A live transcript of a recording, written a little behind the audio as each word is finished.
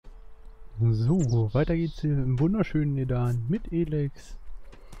So, weiter geht's hier im wunderschönen Nedan mit Elex.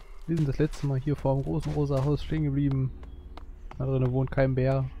 Wir sind das letzte Mal hier vor dem großen rosa Haus stehen geblieben. Da drinnen wohnt kein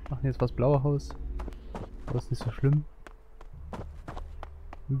Bär. Machen jetzt das blaue Haus. Aber ist nicht so schlimm.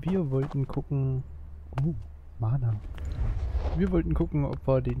 Wir wollten gucken... Mana. Wir wollten gucken, ob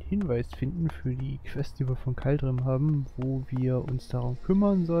wir den Hinweis finden für die Quest, die wir von Kaldrim haben, wo wir uns darum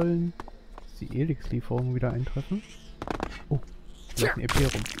kümmern sollen, dass die Elex-Lieferungen wieder eintreffen. Oh, da ist ein EP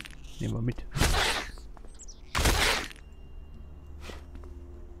rum. Nehmen wir mit.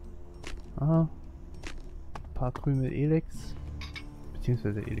 Ah. Ein paar Krümel Elex.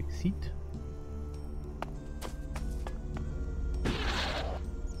 Beziehungsweise Elexit.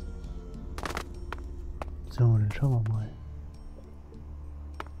 So, dann schauen wir mal.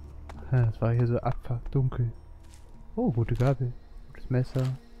 Ja, das war hier so abfuck dunkel. Oh, gute Gabel. Gutes Messer.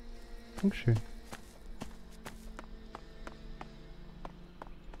 Dankeschön.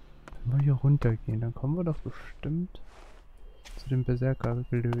 Wenn wir hier runtergehen, dann kommen wir doch bestimmt zu dem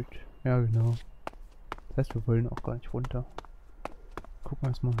Berserker-Gelöt. Ja, genau. Das heißt, wir wollen auch gar nicht runter. Gucken wir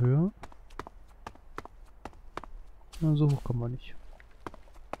erstmal höher. Na, so hoch kommen wir nicht.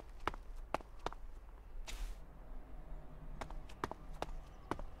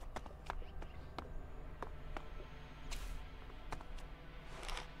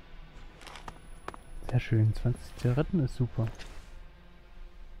 Sehr schön. 20 Zigaretten ist super.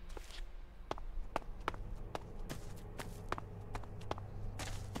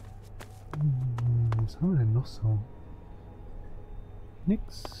 Was haben wir denn noch so?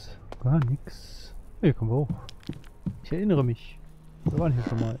 Nix. Gar nix. Hier kommen wir hoch. Ich erinnere mich. Wir waren hier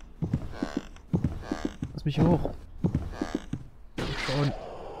schon mal. Lass mich hier hoch.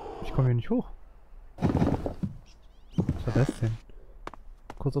 Ich komme hier nicht hoch. Was war das denn?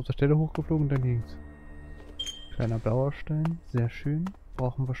 Kurz auf der Stelle hochgeflogen, dann ging's. Kleiner blauer Stein. Sehr schön.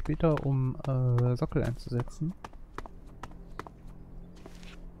 Brauchen wir später, um Sockel einzusetzen.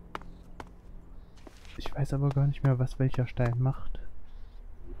 Ich weiß aber gar nicht mehr, was welcher Stein macht.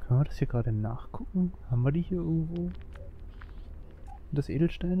 Können wir das hier gerade nachgucken? Haben wir die hier irgendwo? Sind das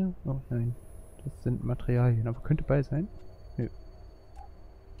Edelsteine? Oh nein. Das sind Materialien, aber könnte bei sein. Nö.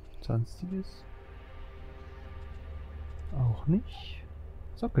 Sonstiges? Auch nicht.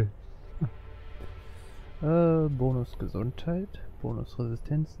 Sockel. Bonus Gesundheit. Bonus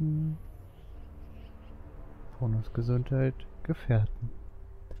Resistenzen. Bonus Gesundheit. Gefährten.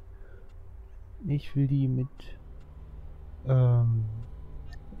 Ich will die mit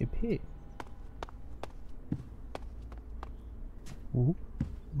EP.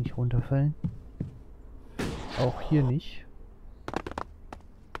 Nicht runterfallen. Auch hier nicht.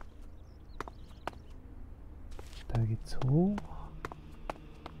 Da geht's hoch.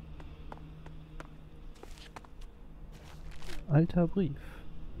 Alter Brief.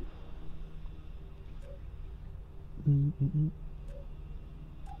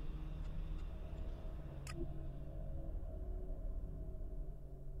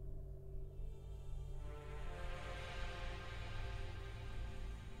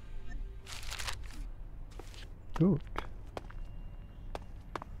 Gut.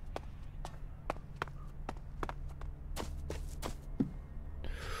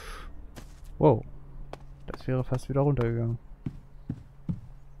 Wow. Das wäre fast wieder runtergegangen.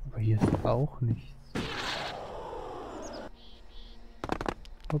 Aber hier ist auch nichts.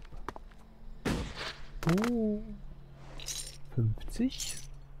 Hopp. Oh. 50.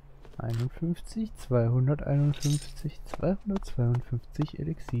 51. 251. 252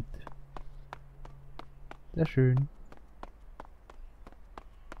 Elexit. Sehr schön.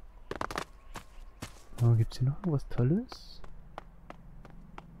 Aber gibt's hier noch irgendwas Tolles?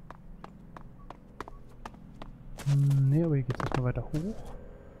 Ne, aber hier geht's erstmal weiter hoch.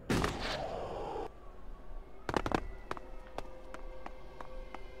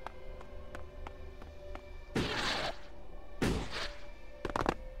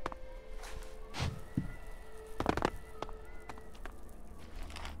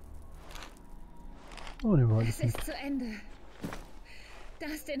 Oh, ne, war alles Es ist zu Ende.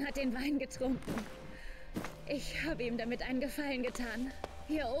 Dustin hat den Wein getrunken. Ich habe ihm damit einen Gefallen getan.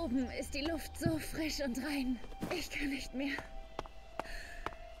 Hier oben ist die Luft so frisch und rein. Ich kann nicht mehr.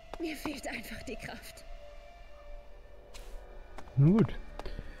 Mir fehlt einfach die Kraft. Nun gut.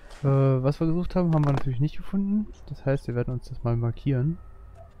 Was wir gesucht haben, haben wir natürlich nicht gefunden. Das heißt, wir werden uns das mal markieren.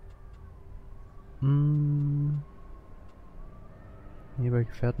 Hier bei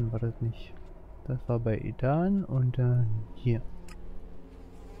Gefährten war das nicht. Das war bei Edan und dann hier.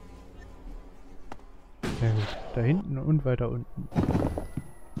 Sehr gut. Da hinten und weiter unten.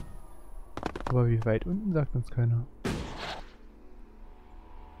 Aber wie weit unten sagt uns keiner.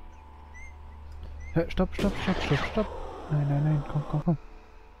 Stopp, stopp, stopp, stopp, stopp. Nein, nein, nein, komm, komm, komm.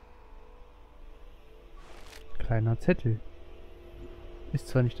 Kleiner Zettel. Ist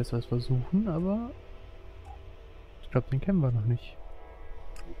zwar nicht das, was wir suchen, aber ich glaube, den kennen wir noch nicht.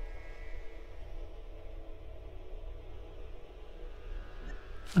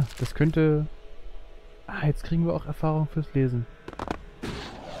 Ah, das könnte... Ah, jetzt kriegen wir auch Erfahrung fürs Lesen.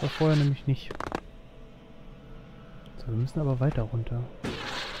 Das war vorher nämlich nicht. So, wir müssen aber weiter runter.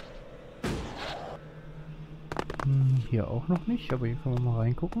 Hier auch noch nicht, aber hier können wir mal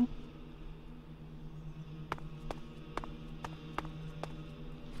reingucken.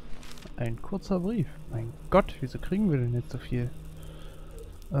 Ein kurzer Brief. Mein Gott, wieso kriegen wir denn jetzt so viel?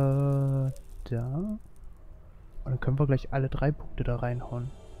 Da. Und dann können wir gleich alle 3 Punkte da reinhauen.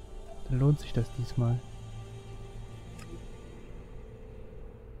 Dann lohnt sich das diesmal.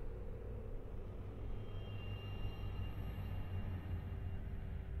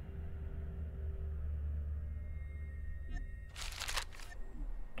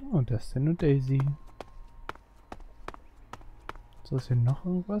 Oh, Dustin und Daisy. So, ist hier noch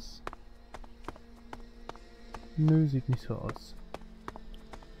irgendwas? Nö, sieht nicht so aus.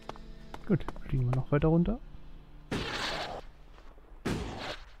 Gut, fliegen wir noch weiter runter.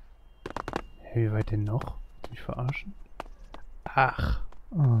 Hey, wie weit denn noch? Willst du mich verarschen? Ach,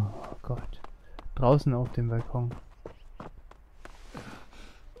 oh Gott. Draußen auf dem Balkon.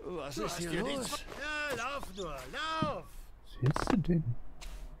 Was ist hier los? Ja, lauf nur, lauf! Was willst du denn?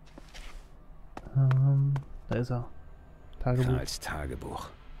 Da ist er. Tagebuch. Als Tagebuch.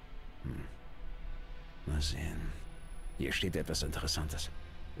 Mal sehen. Hier steht etwas Interessantes.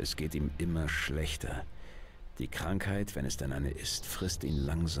 Es geht ihm immer schlechter. Die Krankheit, wenn es denn eine ist, frisst ihn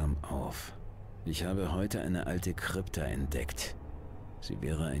langsam auf. Ich habe heute eine alte Krypta entdeckt. Sie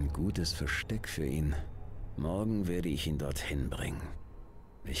wäre ein gutes Versteck für ihn. Morgen werde ich ihn dorthin bringen.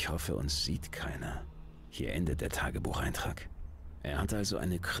 Ich hoffe, uns sieht keiner. Hier endet der Tagebucheintrag. Er hat also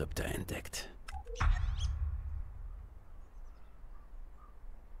eine Krypta entdeckt.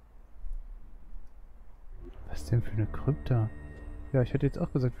 Was denn für eine Krypta? Ja, ich hätte jetzt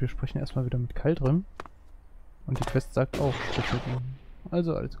auch gesagt, wir sprechen erstmal wieder mit Kaldrim. Und die Quest sagt auch, sprich mit ihm.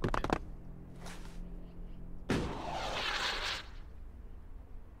 Also alles gut.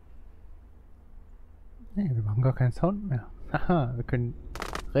 Nee, wir machen gar keinen Sound mehr. Haha, wir können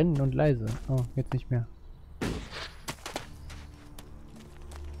rennen und leise. Oh, jetzt nicht mehr.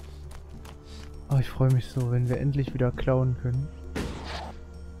 Oh, ich freue mich so, wenn wir endlich wieder klauen können.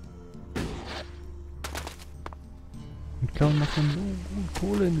 Mit Klauen macht man so gut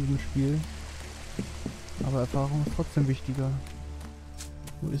Kohle in diesem Spiel. Aber Erfahrung ist trotzdem wichtiger.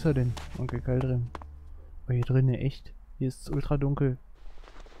 Wo ist er denn? Onkel Kaldrim. Oh, hier drinnen echt. Hier ist es ultra dunkel.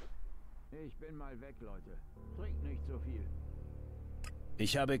 Ich bin mal weg, Leute. Trinkt nicht so viel.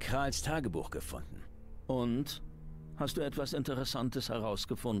 Ich habe Krals Tagebuch gefunden. Und? Hast du etwas Interessantes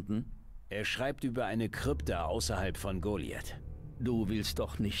herausgefunden? Er schreibt über eine Krypta außerhalb von Goliath. Du willst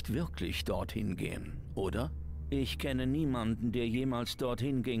doch nicht wirklich dorthin gehen, oder? Ich kenne niemanden, der jemals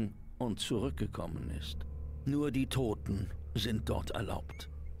dorthin ging und zurückgekommen ist. Nur die Toten sind dort erlaubt.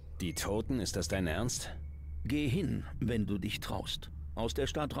 Die Toten, ist das dein Ernst? Geh hin, wenn du dich traust. Aus der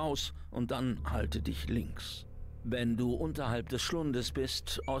Stadt raus und dann halte dich links. Wenn du unterhalb des Schlundes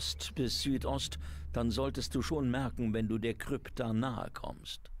bist, Ost bis Südost, dann solltest du schon merken, wenn du der Krypta nahe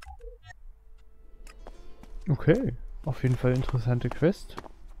kommst. Okay, auf jeden Fall interessante Quest,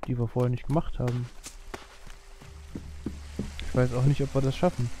 die wir vorher nicht gemacht haben. Ich weiß auch nicht, ob wir das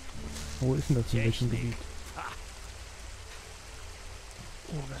schaffen. Wo ist denn das in welchem Gebiet?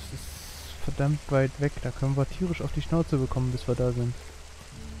 Oh, das ist verdammt weit weg. Da können wir tierisch auf die Schnauze bekommen, bis wir da sind.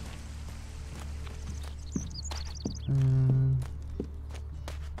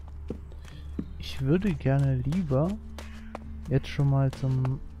 Ich würde gerne lieber jetzt schon mal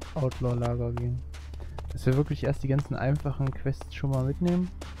zum Outlaw-Lager gehen. Dass wir wirklich erst die ganzen einfachen Quests schon mal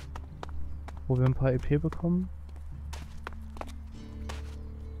mitnehmen. Wo wir ein paar EP bekommen.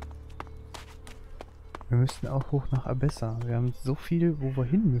 Wir müssten auch hoch nach Abessa. Wir haben so viel, wo wir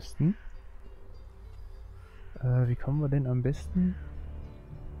hin müssten. Wie kommen wir denn am besten?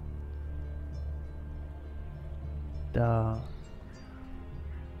 Da.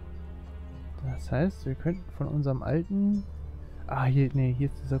 Das heißt, wir könnten von unserem alten... Ah, hier, nee, hier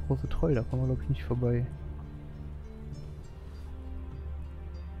ist dieser große Troll. Da kommen wir, glaube ich, nicht vorbei.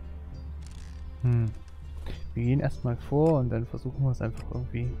 Wir gehen erstmal vor und dann versuchen wir es einfach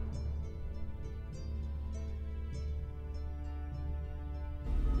irgendwie.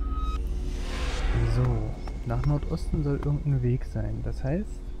 So, nach Nordosten soll irgendein Weg sein. Das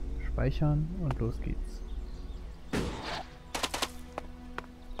heißt, speichern und los geht's.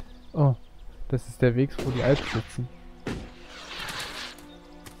 Oh, Das ist der Weg, wo die Alpen sitzen.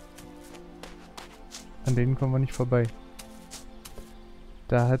 An denen kommen wir nicht vorbei.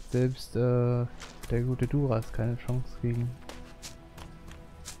 Da hat selbst der gute Duras keine Chance gegen.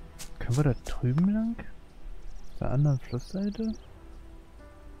 Können wir da drüben lang? Auf der anderen Flussseite?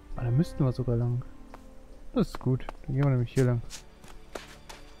 Ah, da müssten wir sogar lang. Das ist gut. Dann gehen wir nämlich hier lang.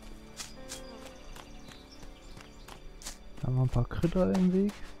 Da haben wir ein paar Kritter im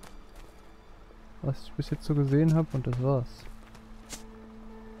Weg. Was ich bis jetzt so gesehen habe, und das war's.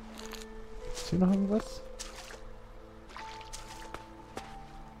 Ist hier noch irgendwas?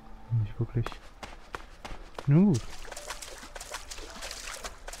 Nicht wirklich. Nun gut.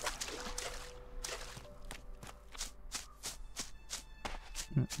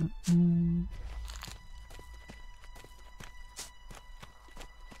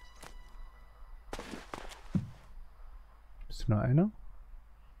 Bist du nur einer?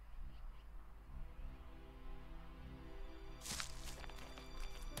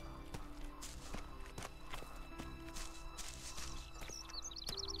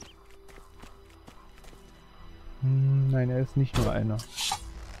 Nein, er ist nicht nur einer.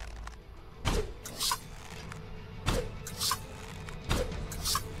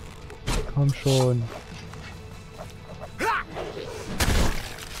 Komm schon.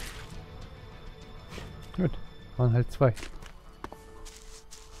 Gut, waren halt zwei.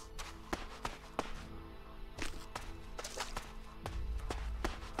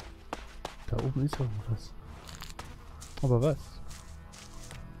 Da oben ist irgendwas. Aber was?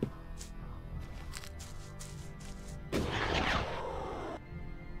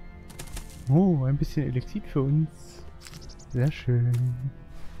 Oh, ein bisschen Elexit für uns. Sehr schön.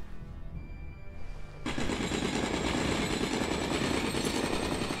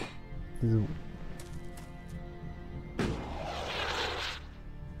 So.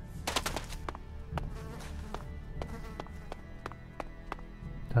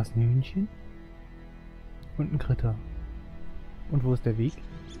 Da ist ein Hühnchen. Und ein Kritter. Und wo ist der Weg?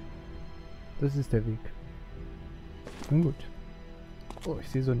 Das ist der Weg. Nun gut. Oh, ich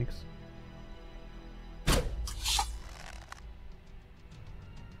sehe so nichts.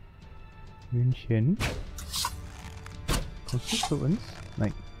 Hühnchen. Kommst du zu uns?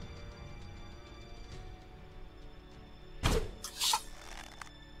 Nein.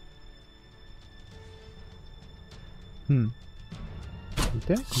 Kommt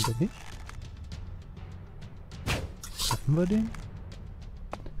der? Kommt der nicht? Treffen wir den?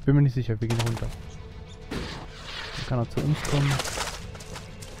 Ich bin mir nicht sicher, wir gehen runter. Dann kann er zu uns kommen.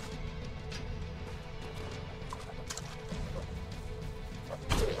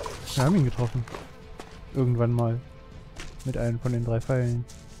 Wir haben ihn getroffen. Irgendwann mal. Mit einem von den 3 Pfeilen.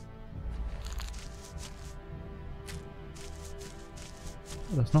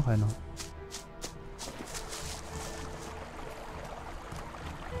 Oh, da ist noch einer.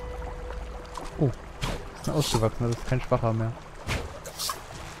 Oh, das ist ein ausgewachsener, das ist kein schwacher mehr.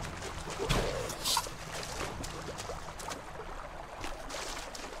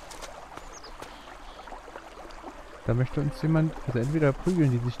 Da möchte uns jemand, also entweder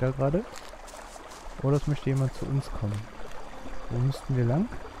prügeln die sich da gerade, oder es möchte jemand zu uns kommen. Wo müssten wir lang?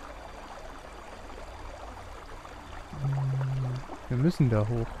 Wir müssen da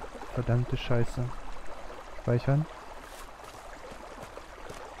hoch. Verdammte Scheiße. Speichern.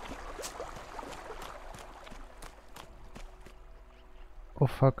 Oh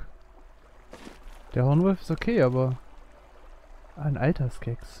fuck. Der Hornwolf ist okay, aber... ein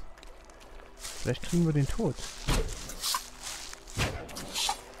Alterskeks. Vielleicht kriegen wir den tot.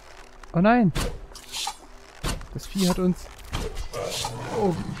 Oh nein! Das Vieh hat uns...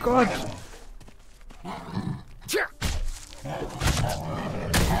 Oh Gott!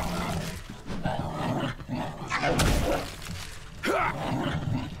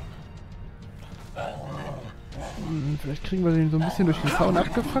 Vielleicht kriegen wir den so ein bisschen durch den Zaun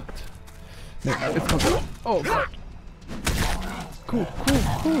abgefuckt. Ne, jetzt kommt er. Oh Gott! Cool.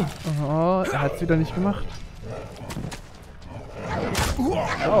 Oh, er hat's wieder nicht gemacht.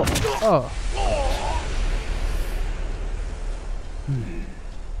 Oh, oh.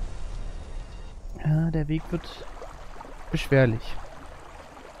 Ja, der Weg wird beschwerlich.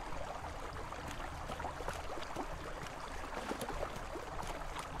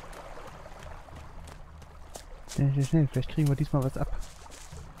 Schnell, vielleicht kriegen wir diesmal was ab.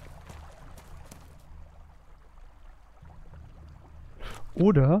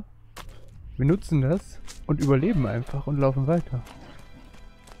 Oder wir nutzen das und überleben einfach und laufen weiter.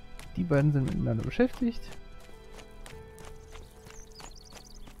 Die beiden sind miteinander beschäftigt.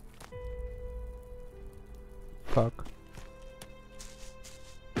 Fuck.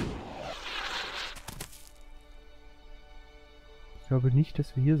 glaube nicht,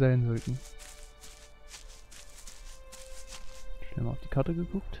 dass wir hier sein sollten. Schnell mal auf die Karte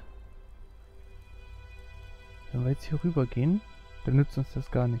geguckt. Wenn wir jetzt hier rüber gehen, dann nützt uns das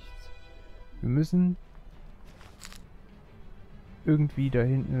gar nichts. Wir müssen irgendwie da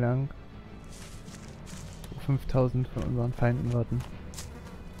hinten lang 5000 von unseren Feinden warten.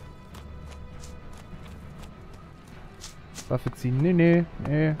 Waffe ziehen. Nee.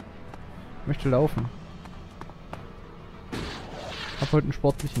 Ich möchte laufen. Hab heute einen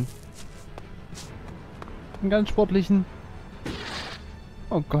sportlichen. Einen ganz sportlichen.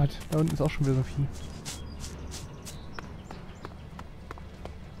 Oh Gott, da unten ist auch schon wieder so viel.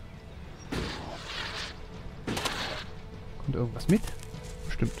 Kommt irgendwas mit?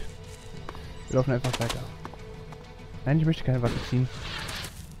 Bestimmt. Wir laufen einfach weiter. Nein, ich möchte keine Waffe ziehen.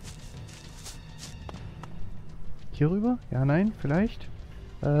 Hier rüber? Ja, nein, vielleicht?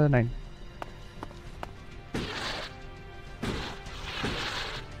 Nein.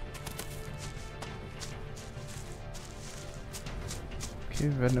 Okay,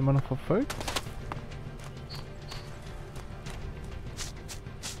 wir werden immer noch verfolgt.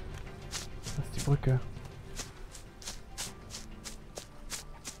 Das ist die Brücke.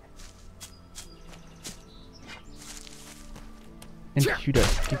 Endlich wieder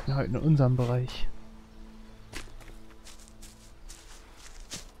Gegner halt in unserem Bereich.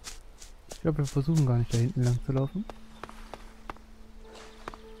 Ich glaube, wir versuchen gar nicht da hinten lang zu laufen.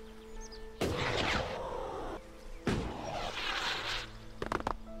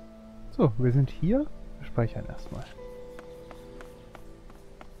 So, wir sind hier. Wir speichern erstmal.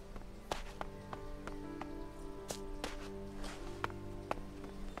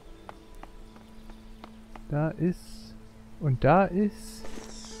 Da ist... Und da ist...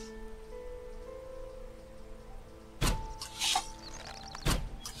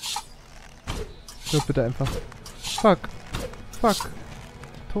 So, bitte einfach... Fuck!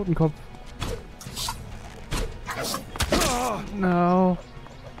 Totenkopf! No!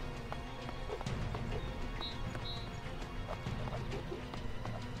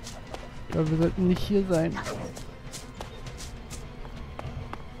 Ich glaube, wir sollten nicht hier sein.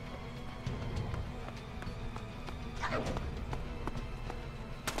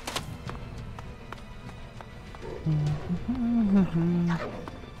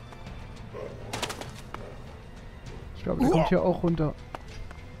 Ich glaube, der kommt hier auch runter.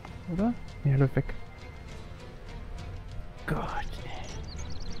 Oder? Nee, er läuft weg. Gott.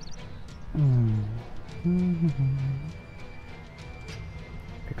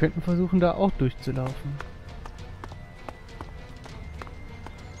 Wir könnten versuchen, da auch durchzulaufen.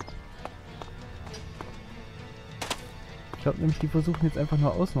 Ich glaube nämlich, die versuchen jetzt einfach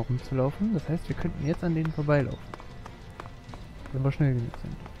nur außen rumzulaufen. Das heißt, wir könnten jetzt an denen vorbeilaufen. Wenn wir schnell genug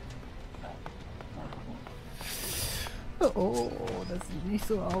sind. Oh, das sieht nicht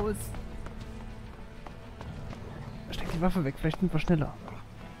so aus. Steck die Waffe weg, vielleicht sind wir schneller.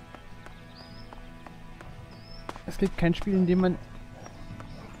 Es gibt kein Spiel, in dem man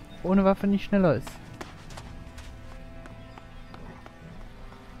ohne Waffe nicht schneller ist.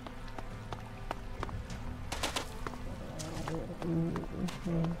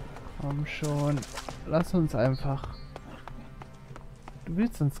 Komm schon. Lass uns einfach. Du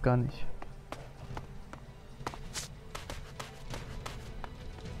willst uns gar nicht.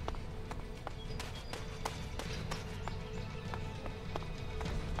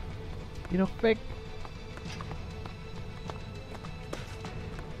 Geh doch weg.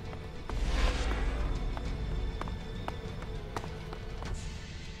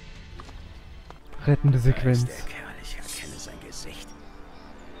 Rettende Sequenz. Der Kerl, ich erkenne sein Gesicht.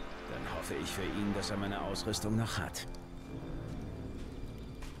 Dann hoffe ich für ihn, dass er meine Ausrüstung noch hat.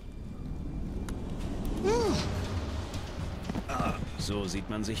 So sieht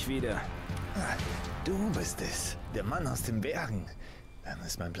man sich wieder. Du bist es, der Mann aus den Bergen. Dann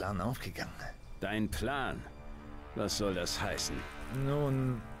ist mein Plan aufgegangen. Dein Plan? Was soll das heißen?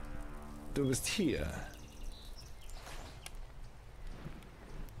 Nun, du bist hier.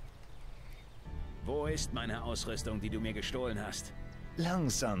 Wo ist meine Ausrüstung, die du mir gestohlen hast?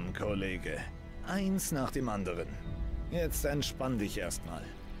 Langsam, Kollege. Eins nach dem anderen. Jetzt entspann dich erstmal.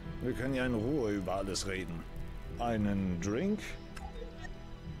 Wir können ja in Ruhe über alles reden. Einen Drink?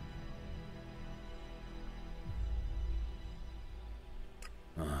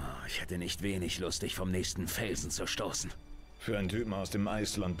 Ich hätte nicht wenig Lust, dich vom nächsten Felsen zu stoßen. Für einen Typen aus dem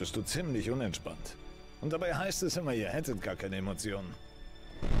Eisland bist du ziemlich unentspannt. Und dabei heißt es immer, ihr hättet gar keine Emotionen.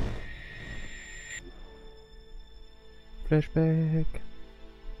 Flashback.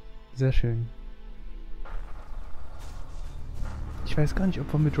 Sehr schön. Ich weiß gar nicht,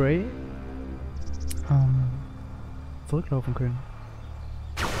 ob wir mit Ray zurücklaufen können.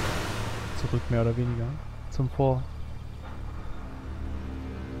 zurück, mehr oder weniger. Zum Vor.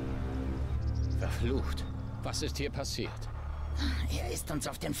 Verflucht. Was ist hier passiert? Er ist uns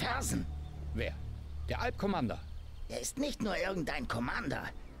auf den Fersen. Wer? Der Alp-Commander. Er ist nicht nur irgendein Commander.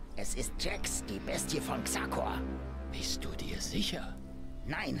 Es ist Jax, die Bestie von Xakor. Bist du dir sicher?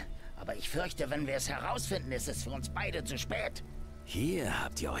 Nein, aber ich fürchte, wenn wir es herausfinden, ist es für uns beide zu spät. Hier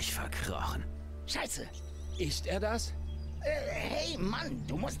habt ihr euch verkrochen. Scheiße. Ist er das? Hey, Mann,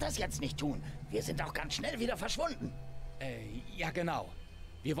 du musst das jetzt nicht tun. Wir sind auch ganz schnell wieder verschwunden. Ja genau.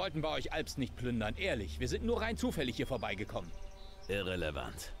 Wir wollten bei euch Alps nicht plündern, ehrlich. Wir sind nur rein zufällig hier vorbeigekommen.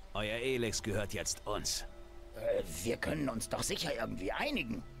 Irrelevant. Euer Elex gehört jetzt uns. Wir können uns doch sicher irgendwie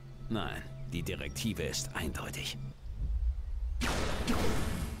einigen. Nein, die Direktive ist eindeutig.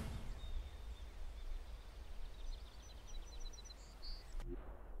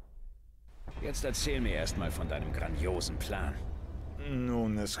 Jetzt erzähl mir erstmal von deinem grandiosen Plan.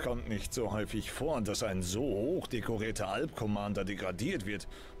 Nun, es kommt nicht so häufig vor, dass ein so hochdekorierter Alp-Commander degradiert wird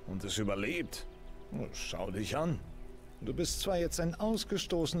und es überlebt. Schau dich an. Du bist zwar jetzt ein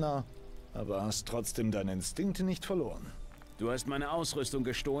Ausgestoßener, aber hast trotzdem deine Instinkte nicht verloren. Du hast meine Ausrüstung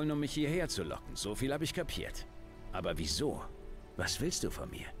gestohlen, um mich hierher zu locken. So viel habe ich kapiert. Aber wieso? Was willst du von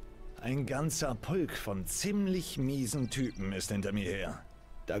mir? Ein ganzer Pulk von ziemlich miesen Typen ist hinter mir her.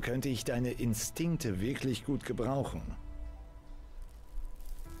 Da könnte ich deine Instinkte wirklich gut gebrauchen.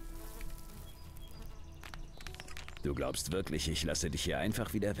 Du glaubst wirklich, ich lasse dich hier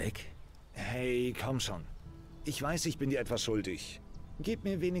einfach wieder weg? Hey, komm schon. Ich weiß, ich bin dir etwas schuldig. Gib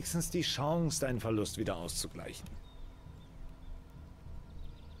mir wenigstens die Chance, deinen Verlust wieder auszugleichen.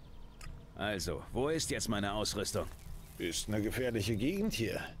 Also, wo ist jetzt meine Ausrüstung? Ist eine gefährliche Gegend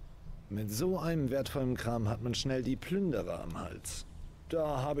hier. Mit so einem wertvollen Kram hat man schnell die Plünderer am Hals.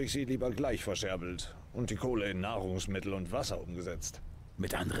 Da habe ich sie lieber gleich verscherbelt und die Kohle in Nahrungsmittel und Wasser umgesetzt.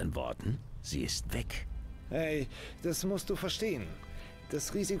 Mit anderen Worten, sie ist weg. Hey, das musst du verstehen.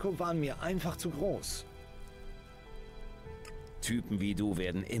 Das Risiko war mir einfach zu groß. Typen wie du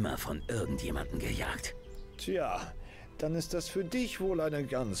werden immer von irgendjemandem gejagt. Tja, dann ist das für dich wohl eine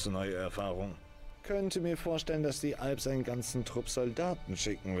ganz neue Erfahrung. Könnte mir vorstellen, dass die Alps einen ganzen Trupp Soldaten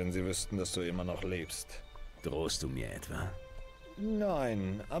schicken, wenn sie wüssten, dass du immer noch lebst. Drohst du mir etwa?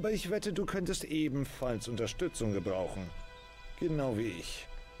 Nein, aber ich wette, du könntest ebenfalls Unterstützung gebrauchen. Genau wie ich.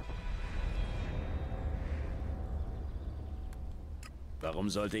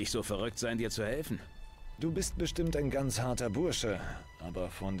 Warum sollte ich so verrückt sein, dir zu helfen? Du bist bestimmt ein ganz harter Bursche, aber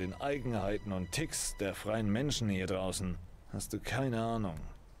von den Eigenheiten und Ticks der freien Menschen hier draußen hast du keine Ahnung.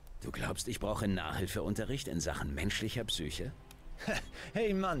 Du glaubst, ich brauche Nachhilfeunterricht in Sachen menschlicher Psyche?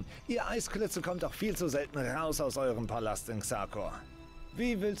 Hey Mann, ihr Eisklötze kommt doch viel zu selten raus aus eurem Palast in Xakor.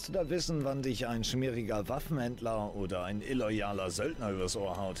 Wie willst du da wissen, wann dich ein schmieriger Waffenhändler oder ein illoyaler Söldner übers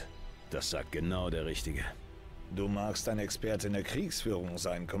Ohr haut? Das sagt genau der Richtige. Du magst ein Experte in der Kriegsführung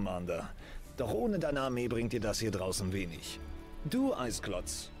sein, Commander. Doch ohne deine Armee bringt dir das hier draußen wenig. Du,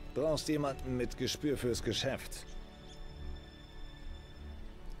 Eisklotz, brauchst jemanden mit Gespür fürs Geschäft.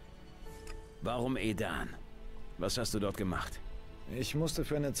 Warum Edan? Was hast du dort gemacht? Ich musste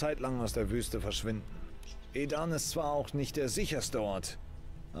für eine Zeit lang aus der Wüste verschwinden. Edan ist zwar auch nicht der sicherste Ort,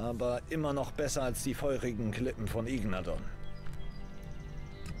 aber immer noch besser als die feurigen Klippen von Ignadon.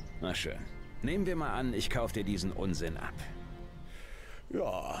 Na schön. Nehmen wir mal an, ich kaufe dir diesen Unsinn ab.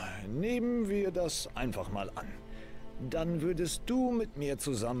 Ja, nehmen wir das einfach mal an. Dann würdest du mit mir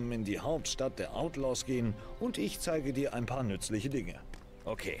zusammen in die Hauptstadt der Outlaws gehen und ich zeige dir ein paar nützliche Dinge.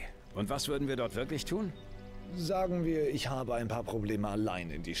 Okay, und was würden wir dort wirklich tun? Sagen wir, ich habe ein paar Probleme,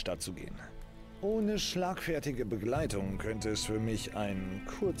 allein in die Stadt zu gehen. Ohne schlagfertige Begleitung könnte es für mich ein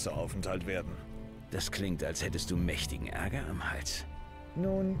kurzer Aufenthalt werden. Das klingt, als hättest du mächtigen Ärger am Hals.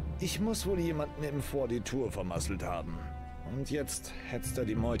 Nun, ich muss wohl jemanden im Vordetour vermasselt haben. Und jetzt hetzt er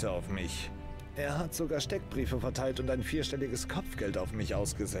die Meute auf mich. Er hat sogar Steckbriefe verteilt und ein 4-stelliges Kopfgeld auf mich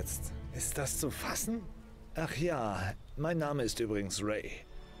ausgesetzt. Ist das zu fassen? Ach ja, mein Name ist übrigens Ray.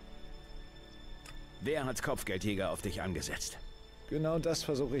 Wer hat Kopfgeldjäger auf dich angesetzt? Genau das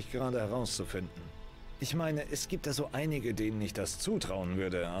versuche ich gerade herauszufinden. Ich meine, es gibt da so einige, denen ich das zutrauen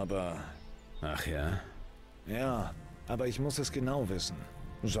würde, aber... Ach ja? Ja, aber ich muss es genau wissen.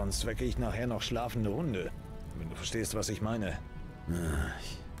 Sonst wecke ich nachher noch schlafende Hunde. Wenn du verstehst, was ich meine.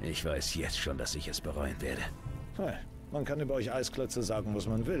 Ich weiß jetzt schon, dass ich es bereuen werde. Man kann über euch Eisklötze sagen, was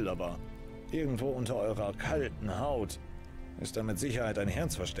man will, aber irgendwo unter eurer kalten Haut ist da mit Sicherheit ein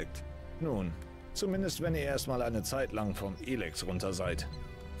Herz versteckt. Nun, zumindest wenn ihr erstmal eine Zeit lang vom Elex runter seid.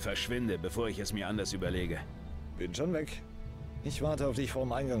 Verschwinde, bevor ich es mir anders überlege. Bin schon weg. Ich warte auf dich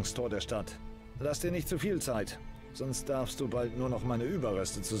vorm Eingangstor der Stadt. Lass dir nicht zu viel Zeit. Sonst darfst du bald nur noch meine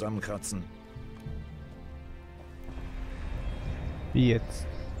Überreste zusammenkratzen. Wie jetzt?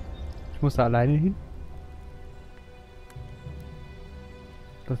 Ich muss da alleine hin?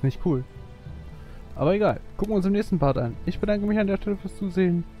 Das ist nicht cool. Aber egal. Gucken wir uns im nächsten Part an. Ich bedanke mich an der Stelle fürs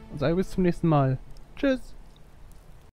Zusehen und sage bis zum nächsten Mal. Tschüss!